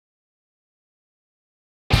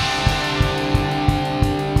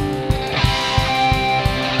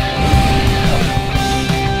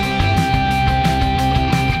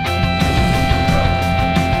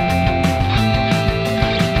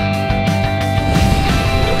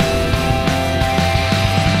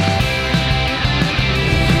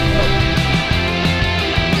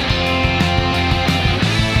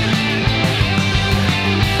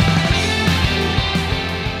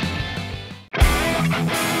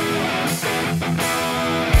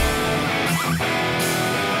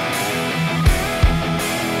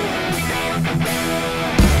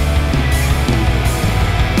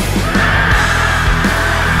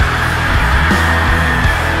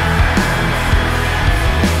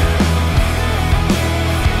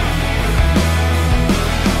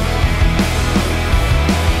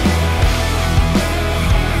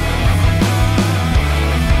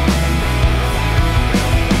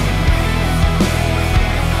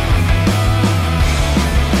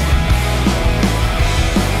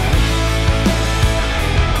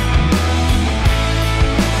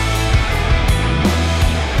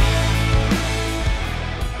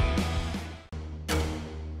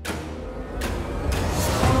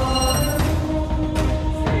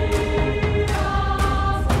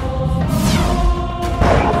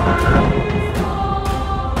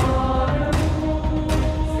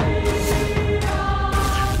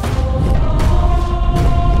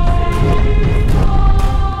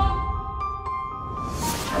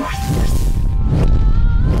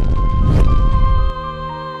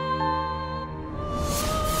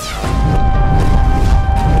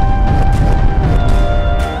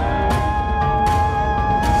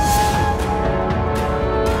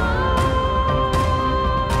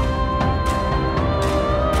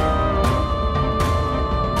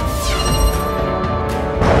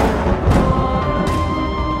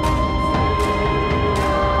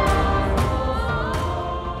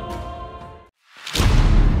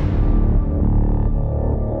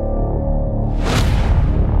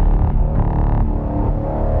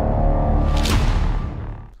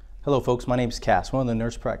Hello folks, my name is Cass, one of the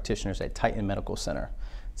nurse practitioners at Titan Medical Center.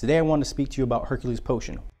 Today I want to speak to you about Hercules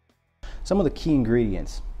Potion. Some of the key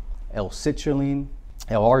ingredients: L-citrulline,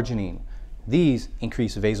 L-arginine. These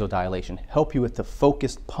increase vasodilation, help you with the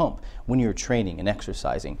focused pump when you're training and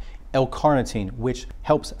exercising. L-carnitine, which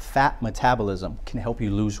helps fat metabolism, can help you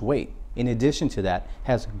lose weight. In addition to that,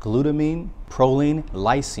 has glutamine, proline,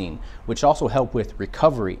 lysine, which also help with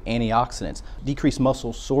recovery, antioxidants, decrease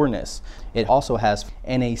muscle soreness. It also has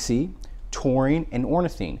NAC, taurine, and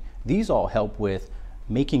ornithine. These all help with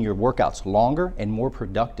making your workouts longer and more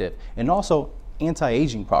productive, and also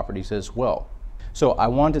anti-aging properties as well. So I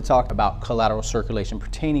wanted to talk about collateral circulation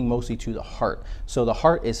pertaining mostly to the heart. So the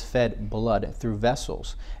heart is fed blood through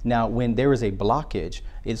vessels. Now, when there is a blockage,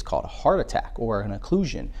 it's called a heart attack or an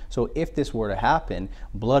occlusion. So if this were to happen,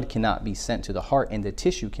 blood cannot be sent to the heart and the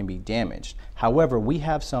tissue can be damaged. However, we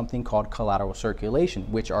have something called collateral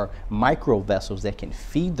circulation, which are micro vessels that can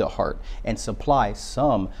feed the heart and supply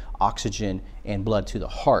some oxygen and blood to the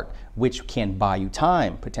heart, which can buy you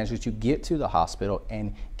time potentially to get to the hospital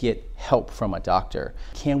and get help from a doctor.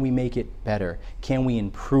 Can we make it better? Can we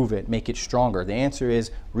improve it, make it stronger? The answer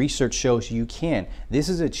is research shows you can. This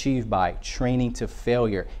is achieved by training to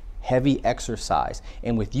failure, heavy exercise,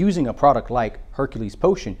 and with using a product like Hercules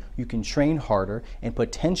Potion, you can train harder and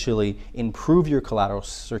potentially improve your collateral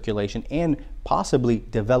circulation and possibly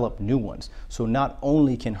develop new ones. So not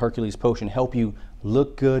only can Hercules Potion help you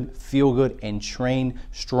look good, feel good, and train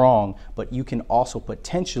strong, but you can also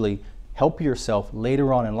potentially help yourself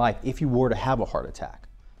later on in life if you were to have a heart attack.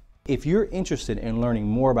 If you're interested in learning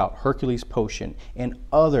more about Hercules Potion and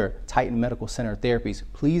other Titan Medical Center therapies,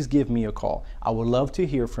 please give me a call. I would love to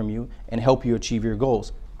hear from you and help you achieve your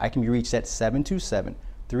goals. I can be reached at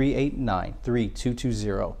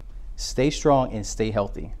 727-389-3220. Stay strong and stay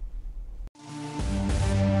healthy.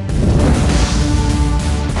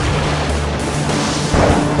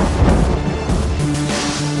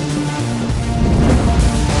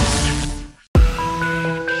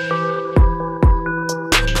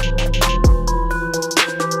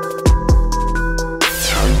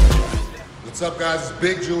 What's up, guys? It's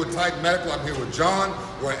Big Drew with Titan Medical. I'm here with John.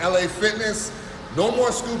 We're at LA Fitness. No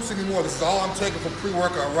more scoops anymore. This is all I'm taking for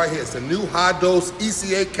pre-workout right here. It's the new high-dose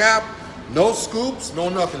ECA cap. No scoops, no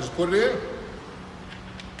nothing. Just put it in.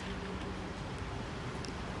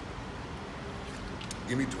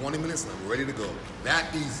 Give me 20 minutes and I'm ready to go.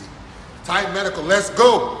 That easy. Titan Medical, let's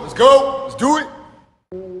go. Let's go. Let's do it.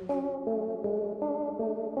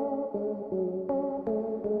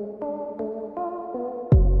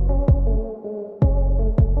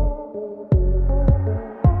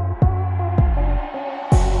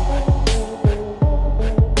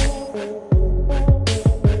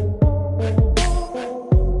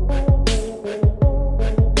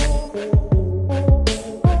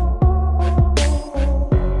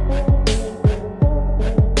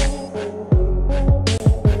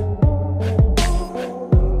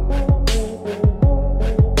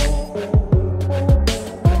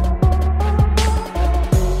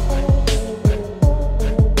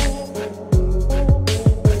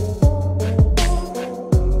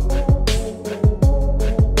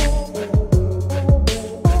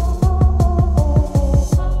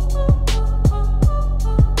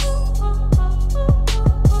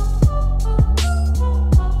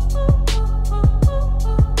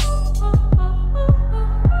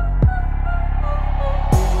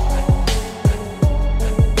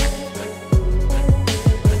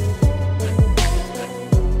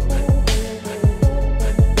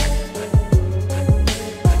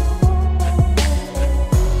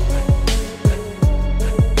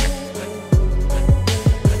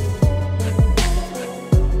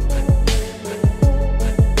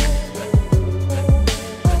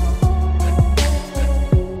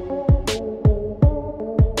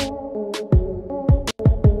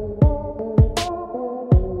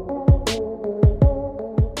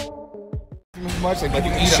 Much like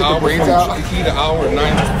you eat an hour before you eat an hour or 9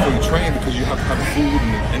 hours before you train because you have to have the food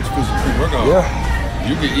and physical pre-workout. Yeah.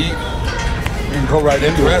 You can eat. You can go right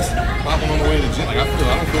into rest. Pop on the way to the gym. Like I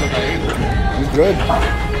don't feel like I ate it. It's good.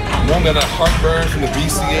 You don't get that heartburn from the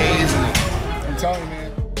BCAAs. I'm telling you, man.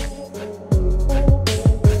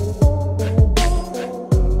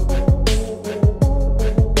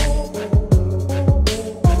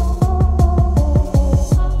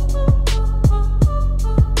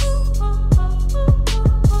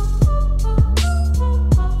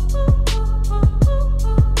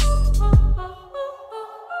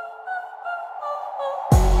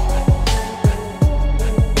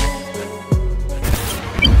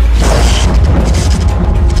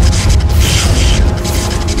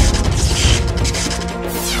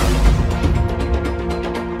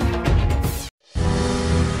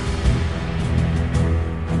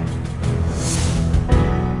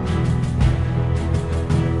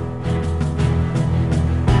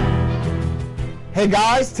 Hey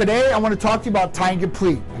guys, today I want to talk to you about Titan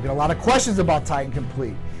Complete. I get a lot of questions about Titan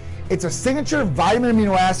Complete. It's a signature vitamin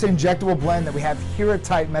amino acid injectable blend that we have here at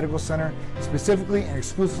Titan Medical Center, specifically and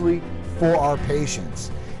exclusively for our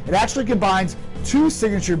patients. It actually combines two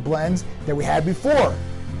signature blends that we had before,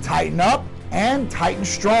 Titan Up and Titan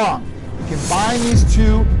Strong. We combine these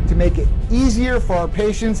two to make it easier for our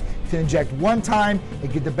patients to inject one time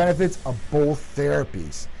and get the benefits of both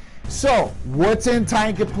therapies. So, what's in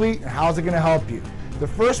Titan Complete and how is it going to help you? The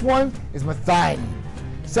first one is methionine.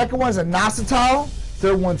 Second one is inositol.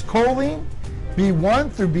 Third one's choline.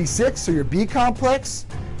 B1 through B6, so your B complex.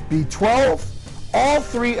 B12. All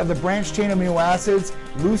three of the branched chain amino acids,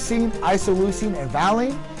 leucine, isoleucine, and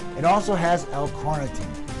valine. It also has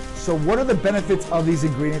L-carnitine. So what are the benefits of these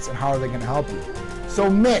ingredients and how are they going to help you? So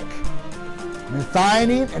MIC,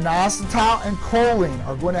 methionine, inositol, and choline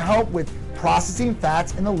are going to help with processing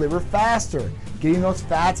fats in the liver faster, getting those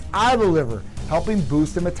fats out of the liver, helping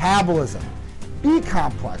boost the metabolism. B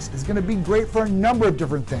complex is going to be great for a number of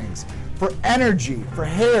different things, for energy, for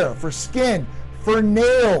hair, for skin, for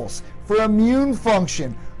nails, for immune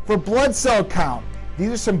function, for blood cell count. These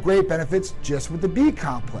are some great benefits just with the B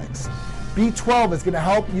complex. B12 is going to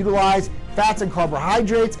help utilize fats and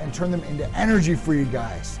carbohydrates and turn them into energy for you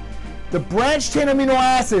guys. The branched chain amino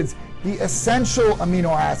acids, the essential amino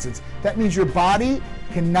acids. That means your body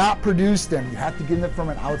cannot produce them. You have to get them from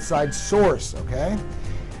an outside source, okay?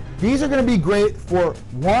 These are going to be great for,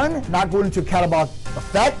 one, not going into a catabolic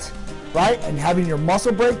effect, right, and having your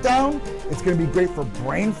muscle breakdown. It's going to be great for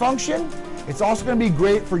brain function. It's also going to be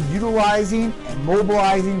great for utilizing and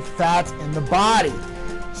mobilizing fats in the body.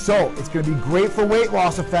 So it's going to be great for weight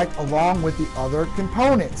loss effect along with the other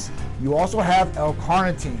components. You also have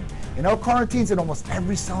L-carnitine. And L-carnitine is in almost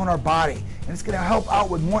every cell in our body, and it's going to help out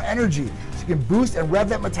with more energy, so you can boost and rev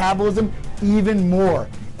that metabolism even more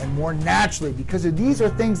and more naturally, because these are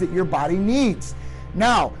things that your body needs.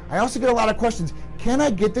 Now, I also get a lot of questions. Can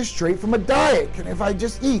I get this straight from a diet? If I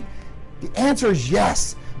just eat? The answer is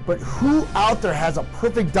yes, but who out there has a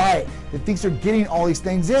perfect diet that thinks they're getting all these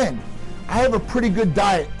things in? I have a pretty good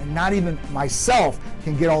diet, and not even myself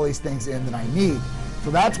can get all these things in that I need. So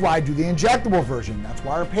that's why I do the injectable version. That's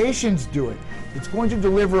why our patients do it. It's going to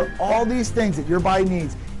deliver all these things that your body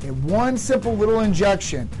needs in one simple little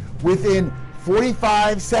injection within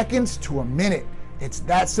 45 seconds to a minute. It's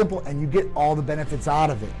that simple, and you get all the benefits out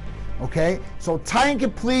of it. Okay? So Titan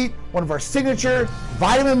Complete, one of our signature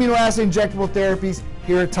vitamin amino acid injectable therapies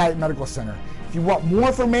here at Titan Medical Center. If you want more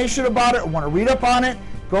information about it or want to read up on it,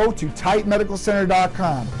 go to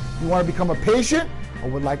titanmedicalcenter.com. If you want to become a patient or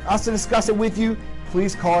would like us to discuss it with you,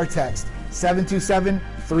 please call or text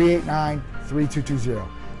 727-389-3220.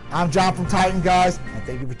 I'm John from Titan, guys, and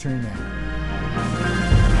thank you for tuning in.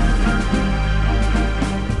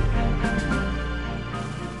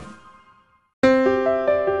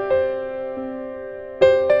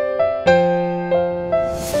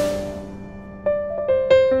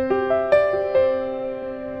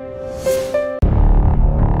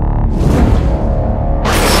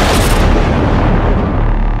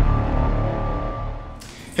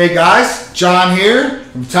 Hey guys, John here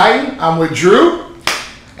from Titan. I'm with Drew,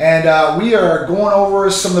 and we are going over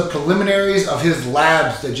some of the preliminaries of his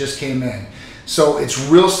labs that just came in. So it's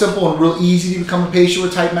real simple and real easy to become a patient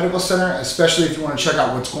with Titan Medical Center, especially if you want to check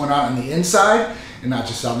out what's going on the inside and not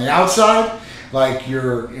just on the outside, like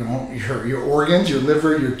your organs, your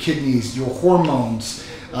liver, your kidneys, your hormones,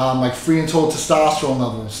 like free and total testosterone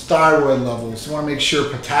levels, thyroid levels. You want to make sure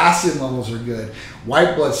potassium levels are good,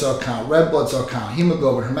 white blood cell count, red blood cell count,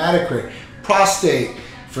 hemoglobin, hematocrit, prostate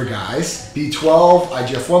for guys, B12,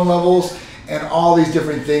 IGF-1 levels, and all these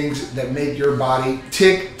different things that make your body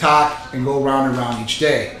tick tock and go round and round each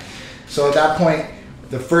day. So at that point,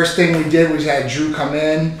 the first thing we did was had Drew come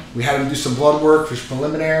in. We had him do some blood work for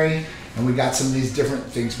preliminary, and we got some of these different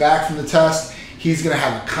things back from the test. He's going to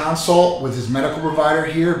have a consult with his medical provider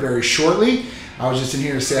here very shortly. I was just in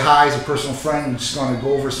here to say hi as a personal friend and just going to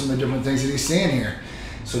go over some of the different things that he's seeing here.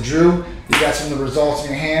 So Drew, you got some of the results in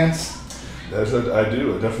your hands? Yes, I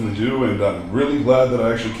do. I definitely do, and I'm really glad that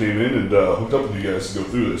I actually came in and hooked up with you guys to go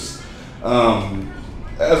through this.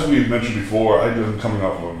 As we had mentioned before, I've been coming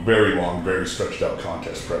off of a very long, very stretched out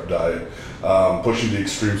contest prep diet, pushing the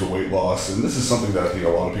extremes of weight loss, and this is something that I think a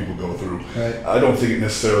lot of people go through. Right. I don't think it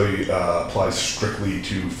necessarily applies strictly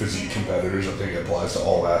to physique competitors. I think it applies to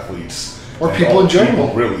all athletes. Or people in general.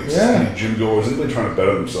 People, really. Yeah. Any gym goers, anybody trying to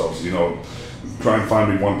better themselves, you know. try and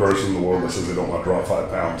find me one person in the world that says they don't want to drop 5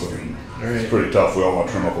 pounds. I mean, it's pretty tough. We all want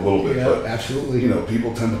to trim up a little bit, but absolutely. You know,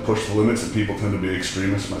 people tend to push the limits, and people tend to be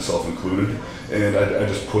extremists, myself included. And I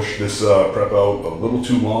just pushed this prep out a little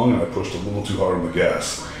too long, and I pushed a little too hard on the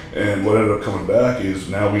gas. And what ended up coming back is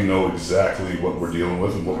now we know exactly what we're dealing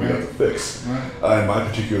with and what we have to fix. In my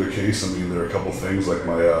particular case, I mean, there are a couple things like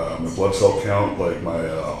my blood cell count, like my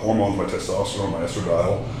hormones, my testosterone, my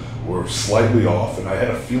estradiol were slightly off, and I had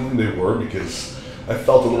a feeling they were because I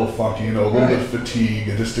felt a little funky, you know, a little bit of fatigue.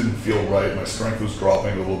 It just didn't feel right. My strength was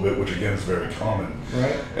dropping a little bit, which again is very common.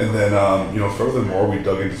 And then, you know, furthermore, we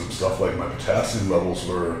dug into some stuff like my potassium levels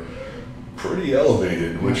were pretty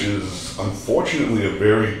elevated, which is unfortunately a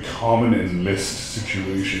very common and missed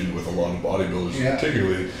situation with a lot of bodybuilders,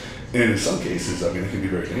 particularly. And in some cases, I mean, it can be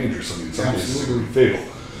very dangerous. I mean, in some cases, it can be fatal.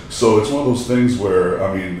 So it's one of those things where,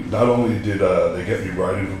 I mean, not only did they get me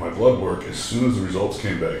right into my blood work, as soon as the results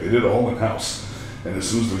came back, they did it all in-house. And as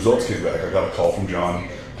soon as the results came back, I got a call from John,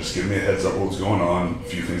 just giving me a heads up what was going on, a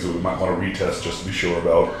few things that we might want to retest just to be sure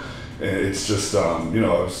about. And it's just, you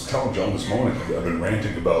know, I was telling John this morning, I've been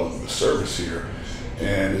ranting about the service here,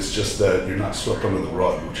 and it's just that you're not swept under the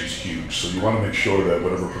rug, which is huge. So you want to make sure that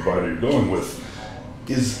whatever provider you're going with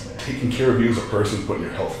is taking care of you as a person, putting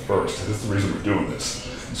your health first. And that's the reason we're doing this.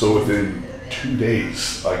 So within 2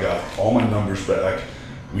 days, I got all my numbers back.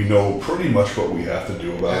 We know pretty much what we have to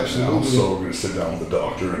do about it now. So we're going to sit down with the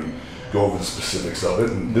doctor and go over the specifics of it.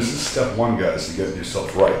 And this is step one, guys, to getting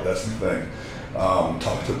yourself right. That's the thing.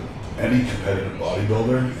 Talk to any competitive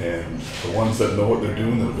bodybuilder, and the ones that know what they're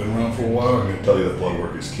doing, that have been around for a while, are going to tell you that blood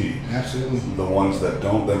work is key. The ones that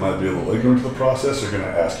don't, that might be a little ignorant to the process, are going to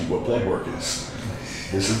ask you what blood work is.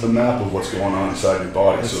 This is the map of what's going on inside your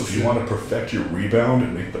body. So if you want to perfect your rebound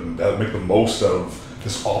and make the most of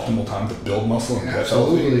this optimal time to build muscle and get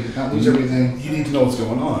healthy, not lose everything. You need to know what's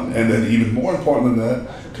going on. And then even more important than that,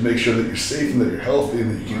 to make sure that you're safe and that you're healthy and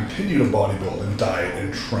that you can continue to bodybuild and diet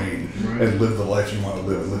and train and live the life you want to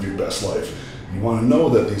live and live your best life. You want to know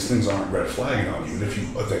that these things aren't red flagging on you. And if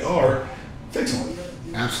they are, fix them.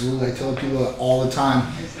 Absolutely. I tell people that all the time.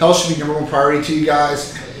 Health should be number one priority to you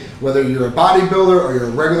guys. Whether you're a bodybuilder or you're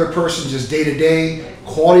a regular person, just day to day,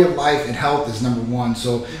 quality of life and health is number one.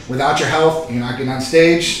 So without your health, you're not getting on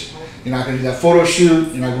stage, you're not going to do that photo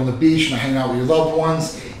shoot, you're not going to the beach, you're not hanging out with your loved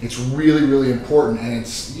ones. It's really, really important. And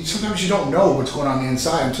sometimes you don't know what's going on the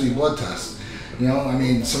inside until you blood test. You know, I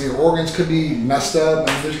mean, some of your organs could be messed up.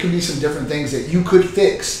 I mean, there could be some different things that you could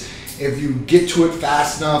fix if you get to it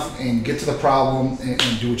fast enough and get to the problem and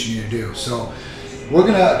do what you need to do. So we're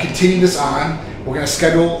going to continue this on. We're going to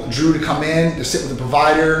schedule Drew to come in, to sit with the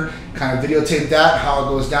provider, kind of videotape that, how it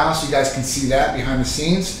goes down, so you guys can see that behind the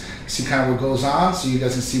scenes, see kind of what goes on, so you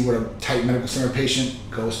guys can see what a tight medical center patient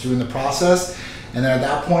goes through in the process. And then at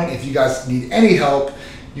that point, if you guys need any help,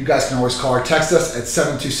 you guys can always call or text us at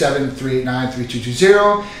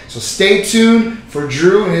 727-389-3220. So stay tuned for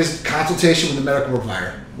Drew and his consultation with the medical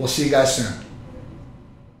provider. We'll see you guys soon.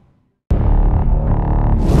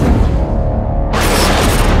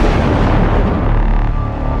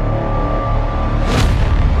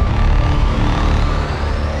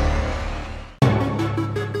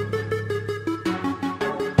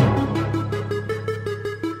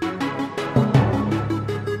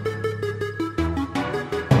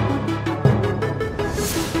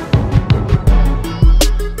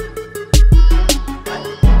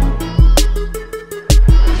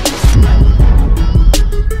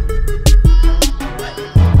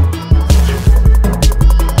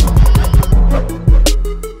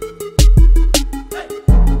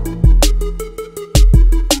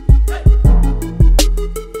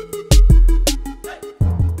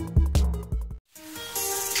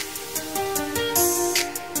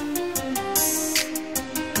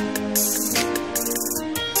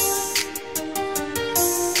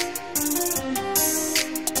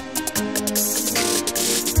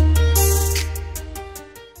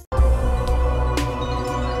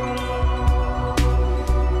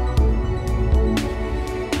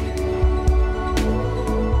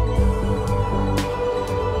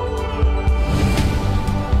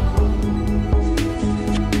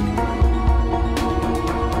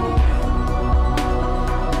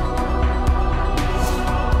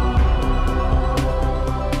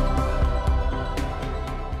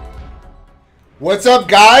 What's up,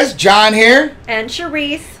 guys? John here. And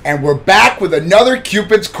Charisse. And we're back with another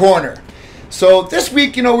Cupid's Corner. So this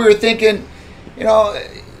week, we were thinking,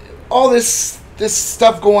 all this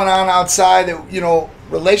stuff going on outside, that,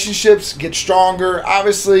 relationships get stronger,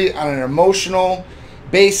 obviously on an emotional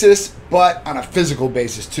basis, but on a physical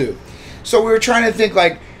basis too. So we were trying to think,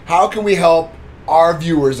 like, how can we help our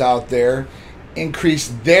viewers out there increase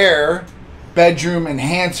their bedroom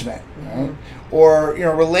enhancement, right? Or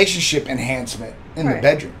relationship enhancement in the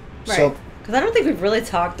bedroom. Right. So, because I don't think we've really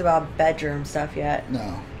talked about bedroom stuff yet.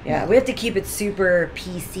 No. Yeah, we have to keep it super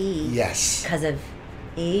PC. Yes. Because of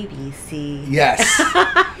ABC. Yes.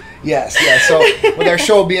 Yes. So with our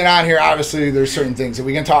show being on here, obviously there's certain things that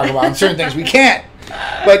we can talk about and certain things we can't.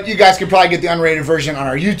 But you guys can probably get the unrated version on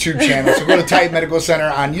our YouTube channel. So go to Titan Medical Center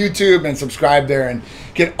on YouTube and subscribe there and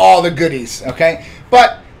get all the goodies, okay?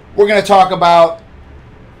 But we're going to talk about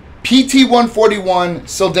PT141,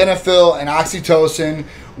 sildenafil, and oxytocin,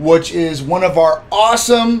 which is one of our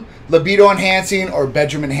awesome libido enhancing or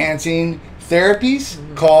bedroom enhancing therapies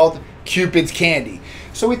called Cupid's Candy.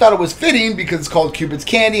 So we thought it was fitting because it's called Cupid's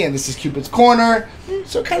Candy and this is Cupid's Corner.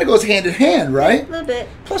 So it kind of goes hand in hand, right? A little bit.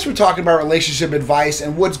 Plus we're talking about relationship advice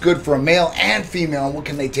and what's good for a male and female and what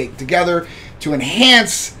can they take together to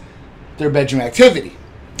enhance their bedroom activity,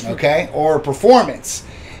 okay, or performance.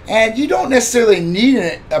 And you don't necessarily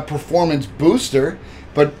need a performance booster,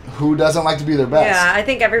 but who doesn't like to be their best? Yeah, I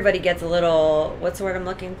think everybody gets a little, what's the word I'm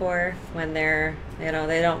looking for? When they're, they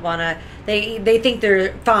don't want to, they think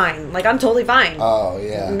they're fine. Like, I'm totally fine. Oh,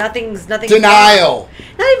 yeah. Nothing's Denial. wrong.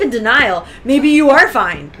 Not even denial. Maybe you are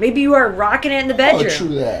fine. Maybe you are rocking it in the bedroom. Oh,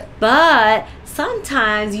 true that. But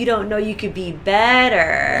sometimes you don't know you could be better.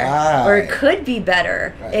 Right. Or it could be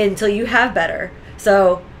better until you have better.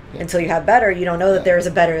 So, until you have better, you don't know that there's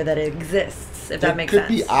a better that exists, if that makes sense.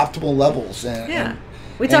 There could be optimal levels. And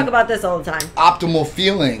we talk about this all the time. Optimal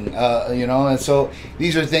feeling, and so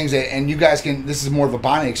these are things that, and you guys can, this is more of a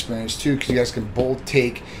bonding experience too, because you guys can both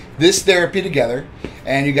take this therapy together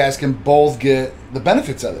and you guys can both get the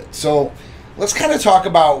benefits of it. So let's kind of talk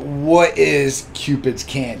about what is Cupid's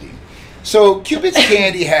Candy. So Cupid's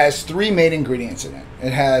Candy has 3 main ingredients in it.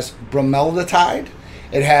 It has bromelitide,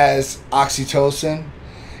 it has oxytocin,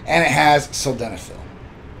 and it has sildenafil.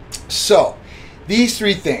 So these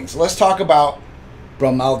 3 things, let's talk about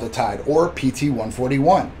bromelitide or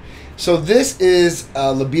PT141. So this is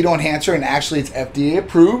a libido enhancer, and actually it's FDA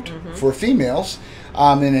approved for females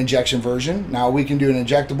in an injection version. Now we can do an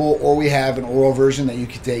injectable, or we have an oral version that you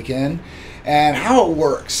can take in. And how it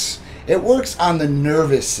works on the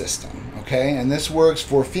nervous system, okay? And this works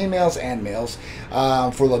for females and males,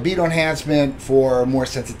 for libido enhancement, for more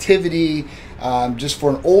sensitivity, just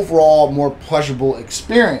for an overall more pleasurable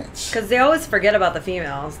experience. Because they always forget about the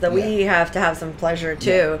females, that we have to have some pleasure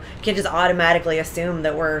too. You can't just automatically assume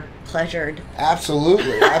that we're pleasured.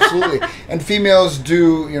 Absolutely, absolutely. And females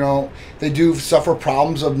do, they do suffer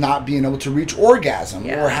problems of not being able to reach orgasm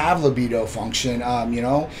or have libido function,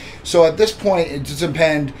 So at this point,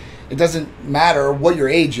 it doesn't matter what your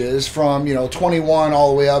age is, from 21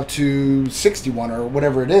 all the way up to 61 or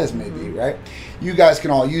whatever it is, maybe, right? You guys can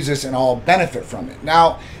all use this and all benefit from it.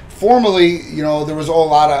 Now, formerly, there was a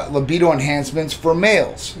lot of libido enhancements for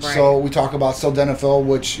males. Right. So we talk about sildenafil,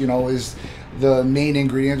 which is the main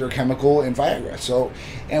ingredient or chemical in Viagra. So,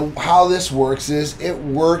 and how this works is it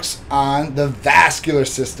works on the vascular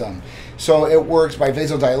system. So it works by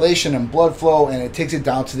vasodilation and blood flow, and it takes it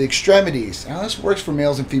down to the extremities. Now this works for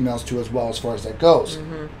males and females too, as well, as far as that goes.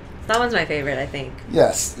 That one's my favorite, I think.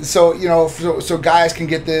 Yes. So, so guys can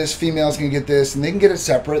get this, females can get this, and they can get it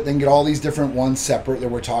separate. They can get all these different ones separate that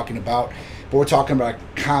we're talking about. But we're talking about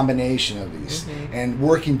a combination of these and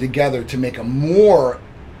working together to make a more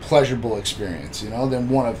pleasurable experience, than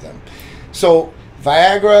one of them. So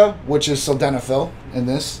Viagra, which is sildenafil in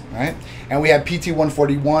this, right? And we have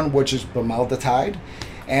PT141, which is bromelitide.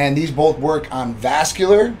 And these both work on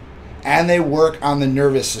vascular and they work on the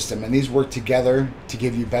nervous system. And these work together to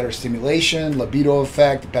give you better stimulation, libido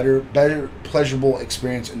effect, better pleasurable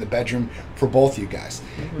experience in the bedroom for both you guys.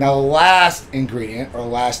 Now the last ingredient or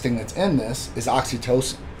last thing that's in this is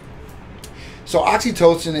oxytocin. So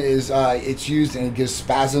oxytocin is it's used and it gives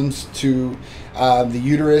spasms to the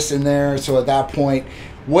uterus in there. So at that point,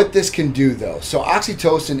 what this can do though, so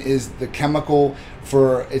oxytocin is the chemical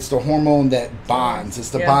it's the hormone that bonds.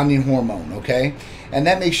 It's the bonding hormone, okay? And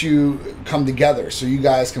that makes you come together. So you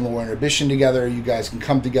guys can lower inhibition together. You guys can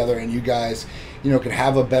come together, and you guys, can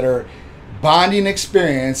have a better bonding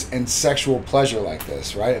experience and sexual pleasure like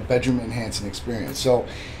this, right? A bedroom enhancing experience. So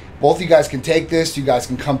both of you guys can take this. You guys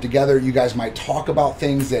can come together. You guys might talk about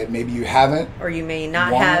things that maybe you haven't, or you may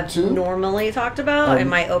not have normally talked about. It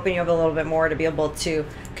might open you up a little bit more to be able to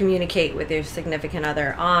communicate with your significant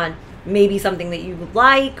other on maybe something that you would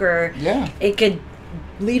like, or it could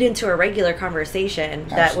lead into a regular conversation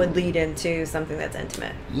that would lead into something that's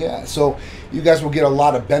intimate. Yeah, so you guys will get a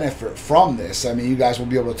lot of benefit from this. I mean, you guys will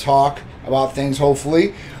be able to talk about things,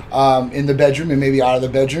 hopefully, in the bedroom and maybe out of the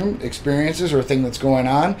bedroom experiences or thing that's going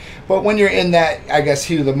on. But when you're in that, I guess,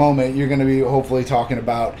 heat of the moment, you're going to be hopefully talking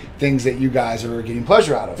about things that you guys are getting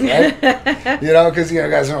pleasure out of, right? You know, because, you know,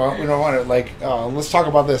 guys, we don't want to, like, let's talk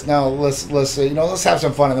about this now. Let's you know, let's have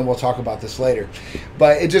some fun and then we'll talk about this later.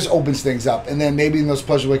 But it just opens things up. And then maybe in those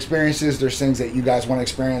pleasurable experiences, there's things that you guys want to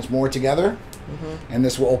experience more together. And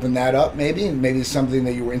this will open that up, maybe. And maybe something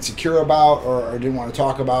that you were insecure about or didn't want to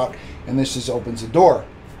talk about. And this just opens the door.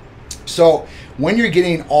 So when you're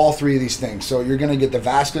getting all three of these things, so you're going to get the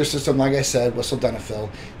vascular system, like I said, with sildenafil.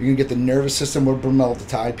 You're going to get the nervous system with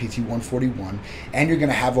bromelitide, PT141, and you're going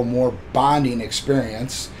to have a more bonding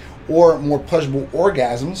experience or more pleasurable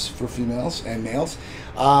orgasms for females and males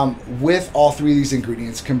with all three of these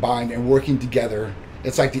ingredients combined and working together.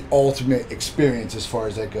 It's like the ultimate experience as far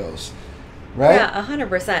as that goes, right? Yeah,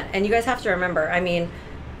 100%. And you guys have to remember, I mean,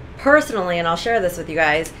 personally, and I'll share this with you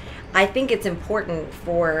guys, I think it's important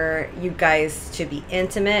for you guys to be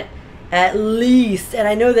intimate at least. And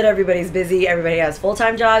I know that everybody's busy. Everybody has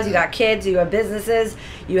full-time jobs. You got kids. You have businesses.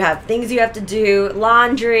 You have things you have to do,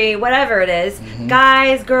 laundry, whatever it is.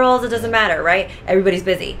 Guys, girls, it doesn't matter, right? Everybody's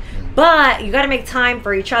busy. But you got to make time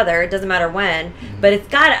for each other. It doesn't matter when. But it's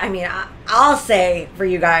got to, I mean, I'll say for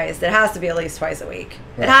you guys, it has to be at least twice a week.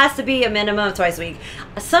 Right. It has to be a minimum of twice a week.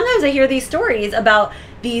 Sometimes I hear these stories about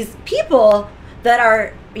these people that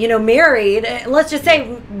are, you know, married. Let's just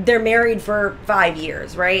say they're married for 5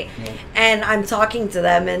 years, right? And I'm talking to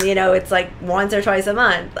them and, you know, it's like once or twice a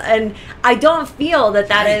month. And I don't feel that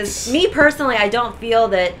that is, me personally, I don't feel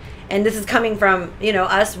that, and this is coming from, you know,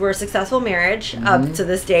 us, we're a successful marriage up to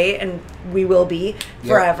this date, and we will be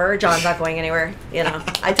forever. John's not going anywhere, you know.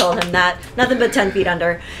 I told him that. Nothing but 10 feet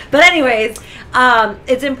under. But anyways,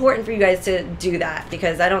 it's important for you guys to do that,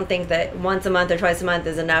 because I don't think that once a month or twice a month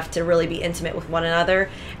is enough to really be intimate with one another.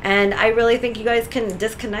 And I really think you guys can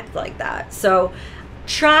disconnect like that. So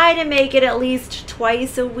try to make it at least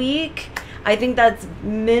twice a week. I think that's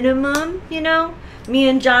minimum, you know. Me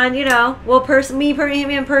and John, you know, well, me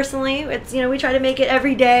and personally, it's, you know, we try to make it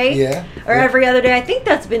every day or every other day. I think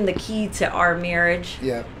that's been the key to our marriage.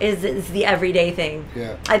 Is the everyday thing.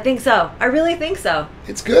 I think so. I really think so.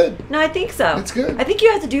 It's good. No, I think so. It's good. I think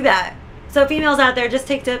you have to do that. So females out there, just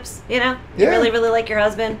take tips, you know. You really, really like your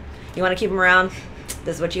husband. You want to keep him around.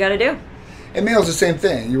 This is what you got to do. And males, the same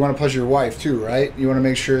thing. You want to pleasure your wife too, right? You want to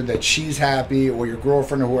make sure that she's happy, or your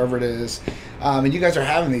girlfriend, or whoever it is. And you guys are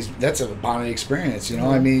having these, that's a bonding experience, you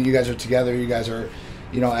know? I mean, you guys are together, you guys are,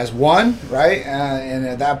 you know, as one, right? And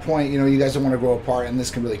at that point, you know, you guys don't want to grow apart, and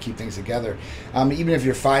this can really keep things together. Even if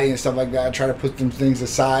you're fighting and stuff like that, try to put some things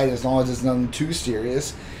aside as long as it's nothing too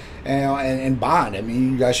serious. And bond. I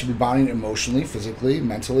mean, you guys should be bonding emotionally, physically,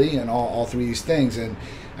 mentally, and all three of these things. And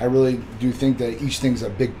I really do think that each thing's a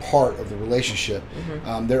big part of the relationship.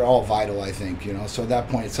 They're all vital, I think, you know. So at that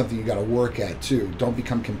point, it's something you got to work at too. Don't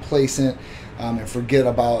become complacent and forget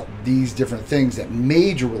about these different things that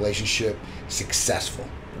made your relationship successful.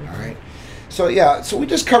 All right. So yeah, so we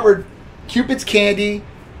just covered Cupid's Candy,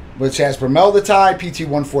 which has bromelitide,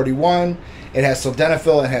 PT141. It has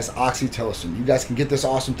sildenafil, it has oxytocin. You guys can get this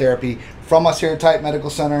awesome therapy from us here at Titan Medical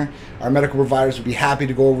Center. Our medical providers would be happy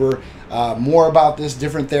to go over more about this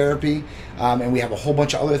different therapy. And we have a whole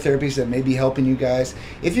bunch of other therapies that may be helping you guys.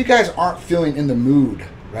 If you guys aren't feeling in the mood,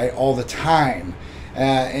 right, all the time,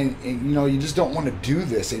 and you know, you just don't want to do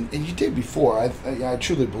this, and you did before, I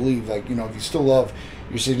truly believe, like, you know, if you still love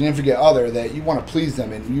your significant other, that you want to please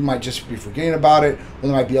them, and you might just be forgetting about it, or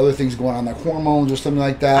there might be other things going on, like hormones or something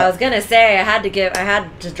like that. I was gonna say I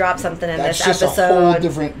had to drop something in this episode. That's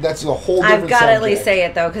a whole different I've got to at least say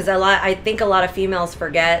it though, because I think a lot of females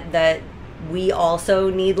forget that we also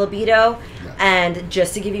need libido. And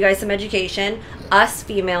just to give you guys some education, us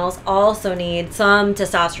females also need some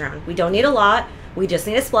testosterone. We don't need a lot. We just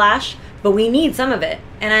need a splash, but we need some of it.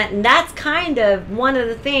 And that's kind of one of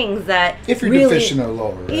the things that if you're really, deficient or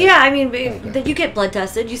lower, right? Yeah, I mean, that you get blood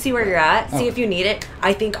tested, you see where you're at, see if you need it.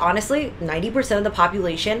 I think, honestly, 90% of the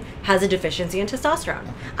population has a deficiency in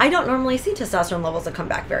testosterone. I don't normally see testosterone levels that come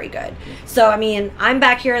back very good. So, I mean, I'm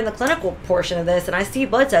back here in the clinical portion of this, and I see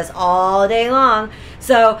blood tests all day long.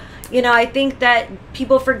 So, you know, I think that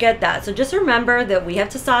people forget that. So just remember that we have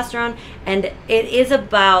testosterone, and it is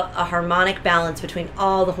about a harmonic balance between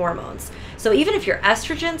all the hormones. So even if your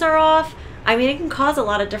estrogens are off, I mean, it can cause a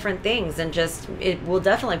lot of different things, and just, it will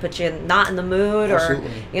definitely put you not in the mood, or,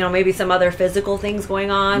 you know, maybe some other physical things going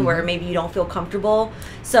on where maybe you don't feel comfortable.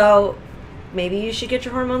 So maybe you should get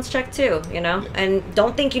your hormones checked too, you know, and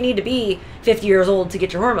don't think you need to be 50 years old to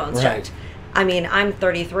get your hormones checked. I mean, I'm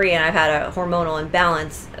 33 and I've had a hormonal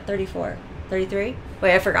imbalance at 34, 33.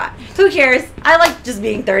 Wait, I forgot. Who cares? I like just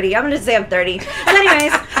being 30. I'm going to say I'm 30. So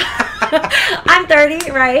anyways, I'm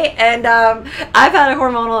 30, right? And I've had a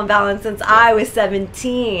hormonal imbalance since I was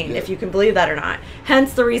 17, if you can believe that or not.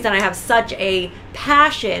 Hence the reason I have such a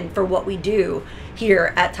passion for what we do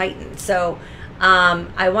here at Titan. So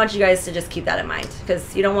I want you guys to just keep that in mind,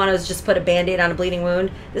 because you don't want to just put a Band-Aid on a bleeding wound.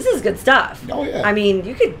 This is good stuff. Oh yeah. I mean,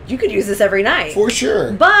 you could use this every night. For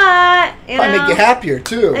sure. But you know, make you happier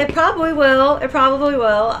too. It probably will. It probably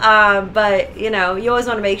will. But you know, you always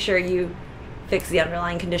want to make sure you fix the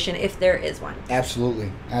underlying condition if there is one.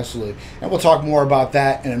 Absolutely. Absolutely. And we'll talk more about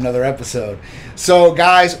that in another episode. So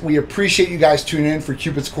guys, we appreciate you guys tuning in for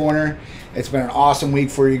Cupid's Corner. It's been an awesome week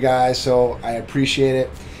for you guys, so I appreciate it.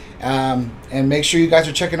 And make sure you guys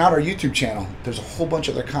are checking out our YouTube channel. There's a whole bunch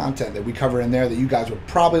of other content that we cover in there that you guys would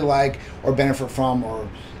probably like or benefit from, or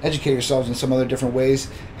educate yourselves in some other different ways,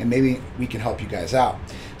 and maybe we can help you guys out.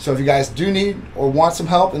 So if you guys do need or want some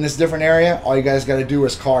help in this different area, all you guys got to do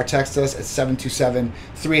is call or text us at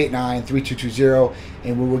 727-389-3220,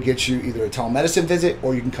 and we will get you either a telemedicine visit,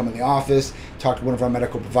 or you can come in the office, talk to one of our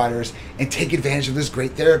medical providers, and take advantage of this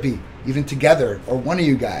great therapy, even together, or one of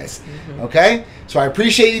you guys. Okay? So I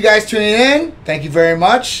appreciate you guys tuning in. Thank you very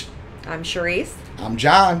much. I'm Charisse. I'm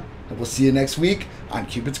John, and we'll see you next week on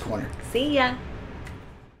Cupid's Corner. See ya.